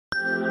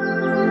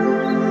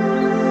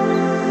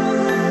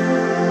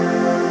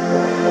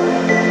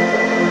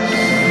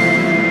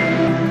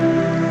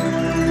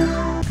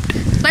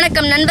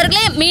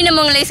நண்பர்களே, மீண்டும்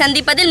உங்களை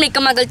சந்திப்பதில் மிக்க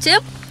மகிழ்ச்சி.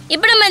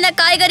 இப்போ நம்ம இந்த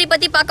காய்கறி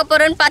பற்றி பார்க்க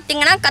போகிறோம்னு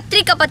பார்த்தீங்கன்னா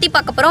கத்திரிக்காய் பற்றி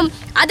பார்க்க போகிறோம்.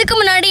 அதுக்கு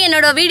முன்னாடி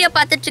என்னோட வீடியோ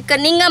பார்த்துட்ருக்க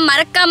நீங்கள்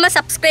மறக்காமல்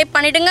சப்ஸ்கிரைப்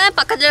பண்ணிவிடுங்க.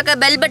 பக்கத்தில் இருக்க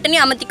பெல்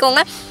பட்டனையும்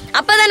அமர்த்திக்கோங்க.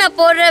 அப்போ தான் நான்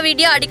போடுற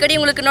வீடியோ அடிக்கடி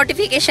உங்களுக்கு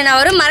நோட்டிஃபிகேஷனாக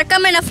வரும்.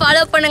 மறக்காமல் என்னை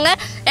ஃபாலோ பண்ணுங்கள்.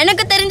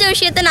 எனக்கு தெரிஞ்ச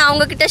விஷயத்த நான்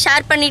உங்ககிட்ட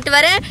ஷேர் பண்ணிட்டு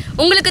வரேன்.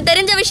 உங்களுக்கு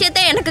தெரிஞ்ச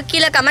விஷயத்த எனக்கு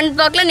கீழே கமெண்ட்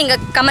பாக்ஸில்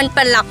நீங்கள் கமெண்ட்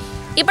பண்ணலாம்.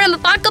 இப்போ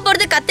நம்ம பார்க்க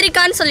போகிறது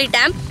கத்திரிக்காய்ன்னு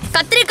சொல்லிட்டேன்.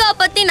 கத்திரிக்காய்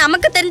பற்றி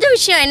நமக்கு தெரிஞ்ச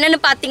விஷயம் என்னென்னு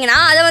பார்த்தீங்கன்னா,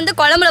 அதை வந்து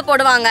குழம்புல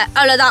போடுவாங்க,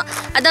 அவ்வளோதான்.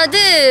 அதாவது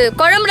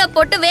குழம்புல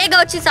போட்டு வேக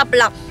வச்சு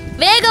சாப்பிட்லாம்.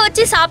 வேக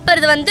வச்சு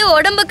சாப்பிட்றது வந்து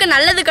உடம்புக்கு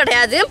நல்லது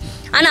கிடையாது.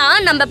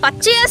 ஆனால் நம்ம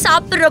பச்சையாக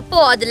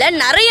சாப்பிட்றப்போ அதில்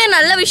நிறைய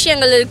நல்ல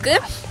விஷயங்கள்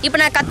இருக்குது. இப்போ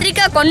நான்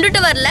கத்திரிக்காய்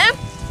கொண்டுட்டு வரல,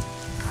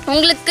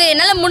 உங்களுக்கு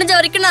என்னால் முடிஞ்ச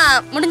வரைக்கும்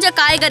நான் முடிஞ்ச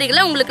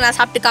காய்கறிகளை உங்களுக்கு நான்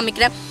சாப்பிட்டு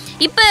காமிக்கிறேன்.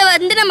 இப்போ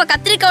வந்து நம்ம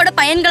கத்திரிக்காயோட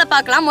பயன்களை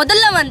பார்க்கலாம்.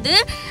 முதல்ல வந்து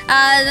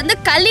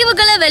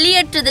கழிவுகளை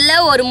வெளியேற்றுறதுல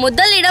ஒரு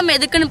முதல் இடம்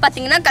எதுக்குன்னு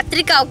பார்த்தீங்கன்னா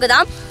கத்திரிக்காவுக்கு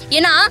தான்.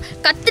 ஏன்னா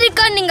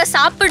கத்திரிக்காய் நீங்கள்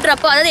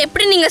சாப்பிட்றப்போ, அதாவது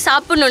எப்படி நீங்கள்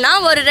சாப்பிட்ணுன்னா,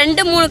 ஒரு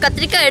 2-3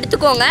 கத்திரிக்காய்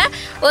எடுத்துக்கோங்க.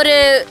 ஒரு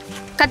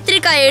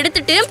கத்திரிக்காயை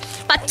எடுத்துட்டு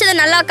பச்சை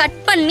நல்லா கட்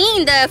பண்ணி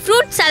இந்த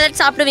ஃப்ரூட் சாலட்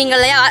சாப்பிடுவீங்க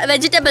இல்லையா,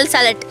 வெஜிடபிள்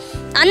சாலட்,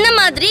 அந்த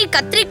மாதிரி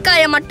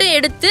கத்திரிக்காயை மட்டும்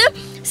எடுத்து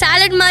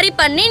சாலட் மாதிரி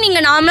பண்ணி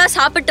நீங்கள் நார்மலாக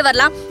சாப்பிட்டு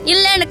வரலாம்.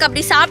 இல்லை எனக்கு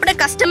அப்படி சாப்பிட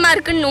கஷ்டமாக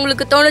இருக்குன்னு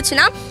உங்களுக்கு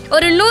தோணுச்சுன்னா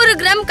ஒரு 100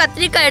 கிராம்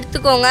கத்திரிக்காய்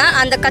எடுத்துக்கோங்க.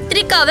 அந்த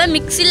கத்திரிக்காவை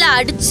மிக்சியில்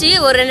அடித்து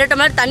ஒரு 2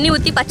 டம்ளர் தண்ணி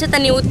ஊற்றி, பச்சை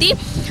தண்ணி ஊற்றி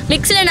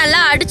மிக்சியில் நல்லா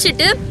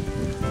அடிச்சுட்டு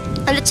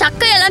அந்த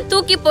சக்கையெல்லாம்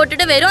தூக்கி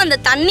போட்டுட்டு வெறும் அந்த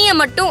தண்ணியை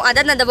மட்டும்,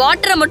 அதாவது அந்த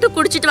வாட்டரை மட்டும்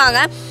குடிச்சிட்டு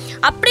வாங்க.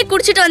 அப்படி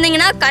குடிச்சிட்டு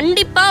வந்தீங்கன்னா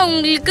கண்டிப்பாக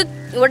உங்களுக்கு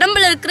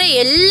உடம்புல இருக்கிற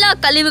எல்லா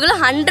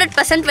கழிவுகளும்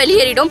 100%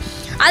 வெளியேறிடும்.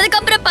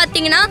 அதுக்கப்புறம்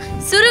பார்த்தீங்கன்னா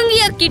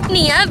சுருங்கிய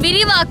கிட்னியை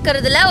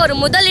விரிவாக்குறதுல ஒரு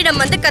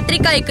முதலிடம் வந்து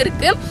கத்திரிக்காய்க்கு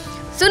இருக்குது.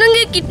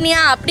 சுருங்கிய கிட்னியா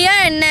அப்படியா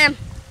என்ன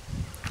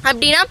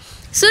அப்படின்னா,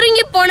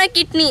 சுருங்கி போன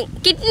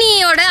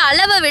கிட்னியோட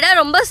அளவை விட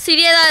ரொம்ப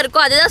சிறியதாக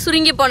இருக்கும், அதுதான்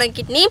சுருங்கி போன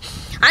கிட்னி.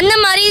 அந்த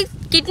மாதிரி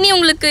கிட்னி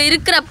உங்களுக்கு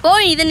இருக்கிறப்போ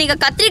இதை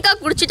நீங்கள்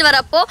கத்திரிக்காய் குடிச்சிட்டு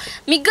வரப்போ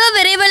மிக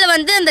விரைவில்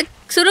வந்து அந்த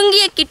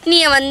சுருங்கிய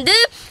கிட்னியை வந்து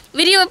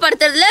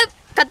விரிவுபடுத்துறதுல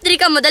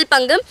கத்திரிக்காய் முதல்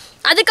பங்கு.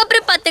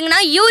 அதுக்கப்புறம் பார்த்தீங்கன்னா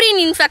யூரின்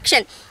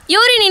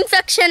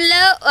இன்ஃபெக்ஷனில்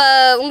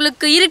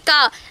உங்களுக்கு இருக்கா,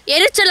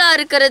 எரிச்சலாக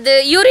இருக்கிறது,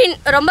 யூரின்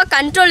ரொம்ப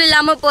கண்ட்ரோல்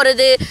இல்லாமல்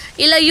போகிறது,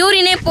 இல்லை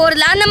யூரினே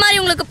போகிறதில்ல, அந்த மாதிரி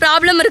உங்களுக்கு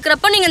ப்ராப்ளம்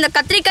இருக்கிறப்போ நீங்கள் இந்த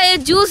கத்திரிக்காயை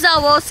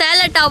ஜூஸாவோ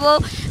சேலட்டாவோ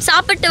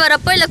சாப்பிட்டு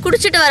வரப்போ இல்லை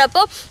குடிச்சிட்டு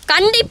வரப்போ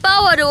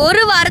கண்டிப்பாக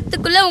ஒரு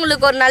வாரத்துக்குள்ளே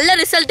உங்களுக்கு ஒரு நல்ல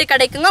ரிசல்ட்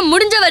கிடைக்குங்க.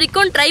 முடிஞ்ச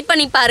வரைக்கும் ட்ரை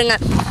பண்ணி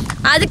பாருங்கள்.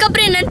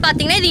 அதுக்கப்புறம் என்னென்னு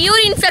பார்த்தீங்கன்னா, இது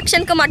யூரின்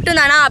இன்ஃபெக்ஷனுக்கு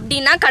மட்டும்தானா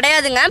அப்படின்னா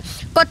கிடையாதுங்க.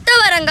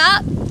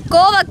 கொத்தவரங்காய்,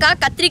 கோவக்காய்,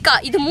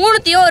 கத்திரிக்காய் இது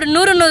மூணுத்தையும் ஒரு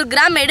 100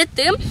 கிராம்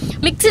எடுத்து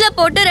மிக்சியில்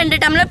போட்டு 2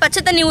 டம்ளர் பச்சை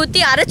தண்ணி ஊற்றி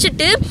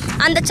அரைச்சிட்டு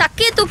அந்த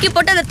சக்கையை தூக்கி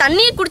போட்டு அந்த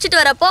தண்ணியை குடிச்சிட்டு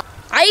வரப்போ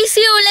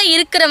ஐசியூவில்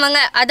இருக்கிறவங்க,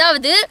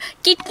 அதாவது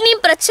கிட்னி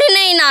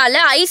பிரச்சனையினால்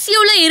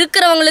ஐசியூவில்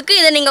இருக்கிறவங்களுக்கு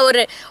இதை நீங்கள்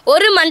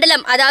ஒரு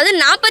மண்டலம், அதாவது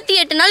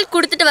 48 நாள்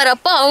கொடுத்துட்டு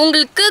வரப்போ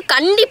அவங்களுக்கு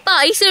கண்டிப்பாக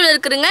ஐசியூவில்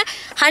இருக்கிறவங்க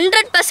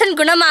 100%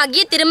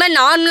 குணமாகி திரும்ப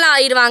நார்மலாக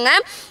ஆயிடுவாங்க.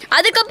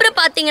 அதுக்கப்புறம்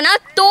பார்த்தீங்கன்னா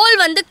தோல்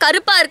வந்து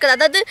கருப்பாக இருக்குது,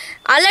 அதாவது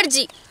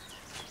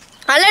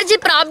அலர்ஜி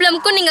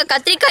ப்ராப்ளம்க்கும் நீங்கள்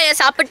கத்திரிக்காயை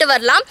சாப்பிட்டு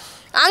வரலாம்.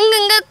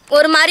 அங்கங்கே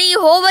ஒரு மாதிரி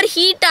ஓவர்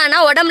ஹீட்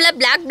ஆனால் உடம்புல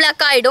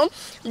பிளாக் ஆகிடும்,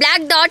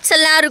 பிளாக் டாட்ஸ்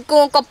எல்லாம்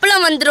இருக்கும்,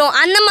 கொப்பளம் வந்துடும்.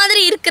 அந்த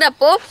மாதிரி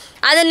இருக்கிறப்போ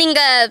அதை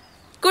நீங்கள்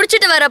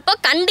குடிச்சிட்டு வரப்போ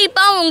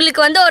கண்டிப்பாக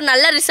உங்களுக்கு வந்து ஒரு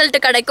நல்ல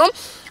ரிசல்ட் கிடைக்கும்.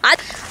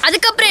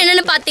 அதுக்கப்புறம்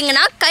என்னென்னு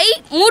பார்த்தீங்கன்னா, கை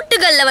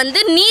மூட்டுகளில் வந்து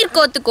நீர்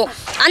கோத்துக்கும்.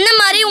 அந்த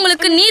மாதிரி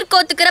உங்களுக்கு நீர்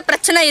கோத்துக்கிற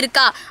பிரச்சனை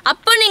இருக்கா,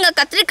 அப்போ நீங்கள்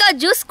கத்திரிக்காய்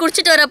ஜூஸ்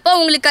குடிச்சிட்டு வரப்போ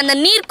உங்களுக்கு அந்த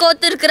நீர்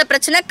கோத்து இருக்கிற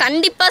பிரச்சனை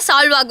கண்டிப்பாக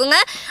சால்வ் ஆகுங்க.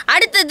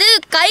 அடுத்தது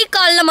கை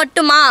காலில்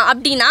மட்டுமா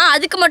அப்படின்னா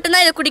அதுக்கு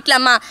மட்டும்தான் இதை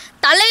குடிக்கலாமா?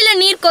 தலையில்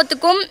நீர்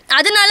கோத்துக்கும்.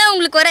 அதனால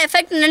உங்களுக்கு வர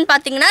எஃபெக்ட் என்னென்னு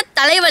பார்த்தீங்கன்னா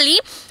தலைவலி,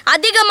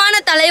 அதிகமான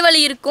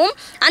தலைவலி இருக்கும்.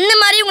 அந்த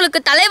மாதிரி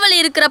உங்களுக்கு தலைவலி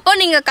இருக்கிறப்போ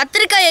நீங்கள்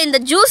கத்திரிக்காயை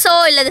இந்த ஜூஸோ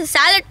இல்லை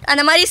சாலட்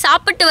அந்த மாதிரி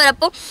சாப்பிட்டு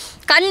வரப்போ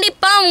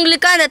கண்டிப்பாக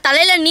உங்களுக்கு அந்த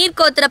தலையில் நீர்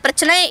கோத்துற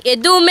பிரச்சனை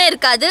எதுவுமே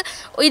இருக்காது.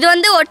 இது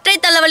வந்து ஒற்றை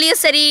தலைவலியும்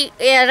சரி,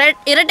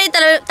 இரட்டை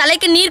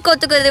தலைக்கு நீர்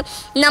கோத்துக்கிறது,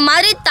 இந்த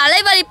மாதிரி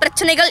தலைவலி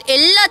பிரச்சனைகள்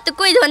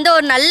எல்லாத்துக்கும் இது வந்து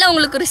ஒரு நல்ல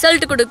உங்களுக்கு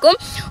ரிசல்ட் கொடுக்கும்.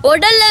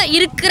 உடலில்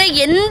இருக்கிற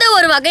எந்த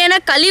ஒரு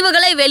வகையான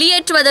கழிவுகளை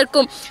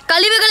வெளியேற்றுவதற்கும்,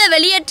 கழிவுகளை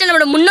வெளியேற்ற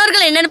நம்மளோட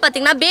முன்னோர்கள் என்னென்னு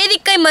பார்த்தீங்கன்னா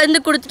வேதிக்காய்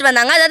மருந்து கொடுத்துட்டு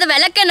வந்தாங்க, அதாவது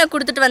விளக்கெண்ணெய்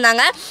கொடுத்துட்டு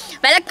வந்தாங்க,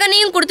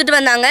 விளக்கெண்ணையும் கொடுத்துட்டு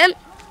வந்தாங்க.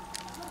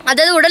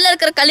 அதாவது உடலில்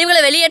இருக்கிற கழிவுகளை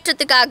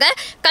வெளியேற்றத்துக்காக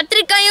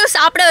கத்திரிக்காயும்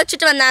சாப்பிட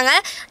வச்சுட்டு வந்தாங்க.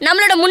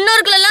 நம்மளோட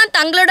முன்னோர்களெல்லாம்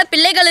தங்களோட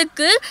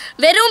பிள்ளைகளுக்கு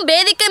வெறும்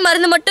வேதிக்கை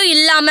மருந்து மட்டும்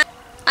இல்லாமல்,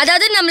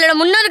 அதாவது நம்மளோட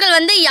முன்னோர்கள்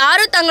வந்து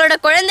யாரும் தங்களோட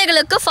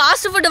குழந்தைகளுக்கு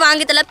ஃபாஸ்ட் ஃபுட்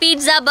வாங்கி தரல,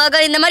 பீட்சா,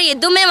 பர்கர் இந்த மாதிரி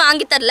எதுவுமே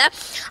வாங்கி தரல.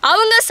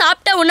 அவங்க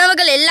சாப்பிட்ட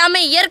உணவுகள்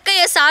எல்லாமே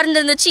இயற்கையை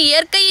சார்ந்துருந்துச்சு,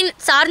 இயற்கையின்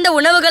சார்ந்த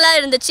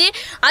உணவுகளாக இருந்துச்சு.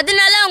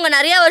 அதனால அவங்க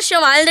நிறையா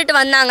வருஷம் வாழ்ந்துட்டு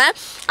வந்தாங்க.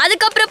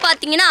 அதுக்கப்புறம்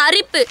பார்த்தீங்கன்னா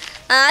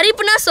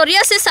அரிப்புனா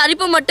சொரியாசிஸ்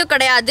அரிப்பு மட்டும்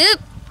கிடையாது,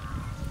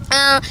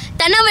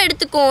 தெனவு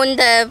எடுத்துக்கும்.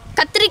 இந்த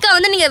கத்திரிக்காய்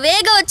வந்து நீங்கள்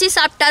வேக வச்சு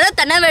சாப்பிட்டா தான்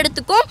தெனவு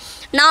எடுத்துக்கும்.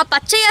 நான்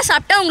பச்சையாக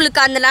சாப்பிட்டா உங்களுக்கு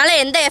அதனால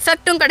எந்த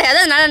எஃபெக்ட்டும் கிடையாது.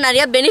 அதனால்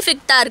நிறையா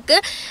பெனிஃபிட் தான்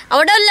இருக்குது.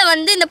 உடலில்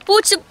வந்து இந்த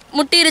பூச்சி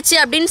முட்டிருச்சு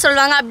அப்படின்னு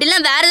சொல்லுவாங்க.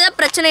 அப்படிலாம் வேறு ஏதாவது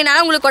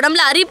பிரச்சனைனால உங்களுக்கு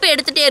உடம்புல அரிப்பு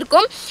எடுத்துகிட்டே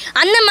இருக்கும்.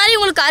 அந்த மாதிரி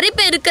உங்களுக்கு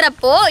அரிப்பு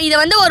இருக்கிறப்போ இதை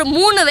வந்து ஒரு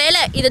 3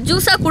 வேளை இதை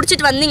ஜூஸாக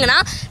குடிச்சிட்டு வந்தீங்கன்னா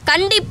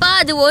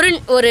கண்டிப்பாக அது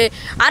ஒரு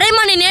அரை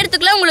மணி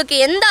நேரத்துக்குள்ளே உங்களுக்கு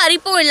எந்த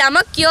அரிப்பும்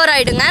இல்லாமல் க்யூர்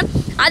ஆகிடுங்க.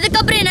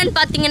 அதுக்கப்புறம் என்னென்னு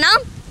பார்த்தீங்கன்னா,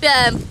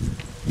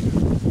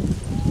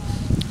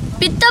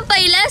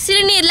 பித்தப்பையில்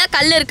சிறுநீரில்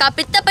கல் இருக்கா,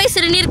 பித்தப்பை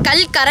சிறுநீர்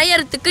கல்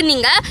கரையிறதுக்கு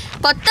நீங்கள்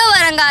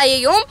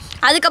கொத்தவரங்காயையும்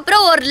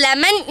அதுக்கப்புறம் ஒரு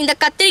லெமன், இந்த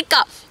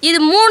கத்திரிக்காய், இது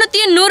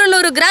 3த்தையும்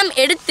 100 கிராம்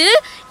எடுத்து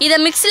இதை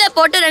மிக்சியில்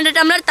போட்டு 2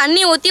 டம்ளர்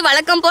தண்ணி ஊற்றி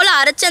வழக்கம் போல்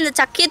அரைச்சி அந்த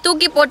சக்கையை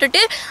தூக்கி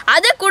போட்டுட்டு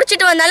அதை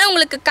குடிச்சிட்டு வந்தாலும்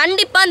உங்களுக்கு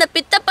கண்டிப்பாக அந்த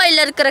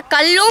பித்தப்பையில் இருக்கிற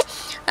கல்லும்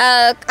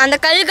அந்த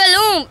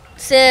கல்களும்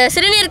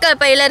சிறுநீர்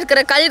பையில் இருக்கிற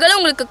கல்களும்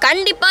உங்களுக்கு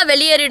கண்டிப்பாக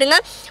வெளியேறிடுங்க.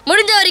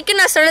 முடிஞ்ச வரைக்கும்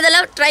நான்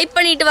சொன்னதெல்லாம் ட்ரை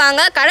பண்ணிட்டு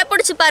வாங்க,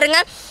 கடைப்பிடிச்சி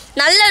பாருங்கள்.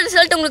 நல்ல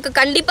ரிசல்ட் உங்களுக்கு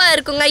கண்டிப்பாக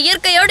இருக்குங்க.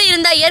 இயற்கையோடு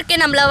இருந்தால் இயற்கை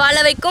நம்மளை வாழ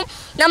வைக்கும்.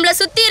 நம்மளை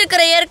சுற்றி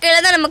இருக்கிற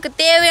இயற்கையில் தான் நமக்கு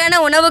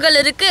தேவையான உணவுகள்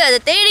இருக்குது. அதை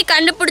தேடி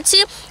கண்டுபிடிச்சி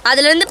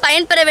அதிலிருந்து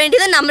பயன்பெற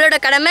வேண்டியது நம்மளோட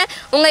கடமை.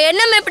 உங்கள்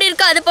எண்ணம் எப்படி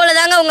இருக்கோ அது போல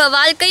தாங்க உங்கள்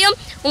வாழ்க்கையும்.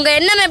 உங்கள்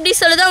எண்ணம் எப்படி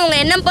சொல்லுதோ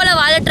உங்கள் எண்ணம் போல்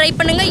வாழ ட்ரை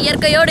பண்ணுங்கள்.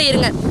 இயற்கையோடு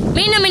இருங்க.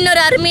 மீண்டும்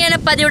இன்னொரு அருமையான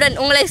பதிவுடன்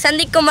உங்களை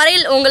சந்திக்கும்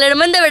வரையில்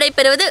உங்களிடமிருந்து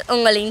விடைபெறுவது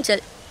உங்கள்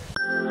ஏஞ்சல்.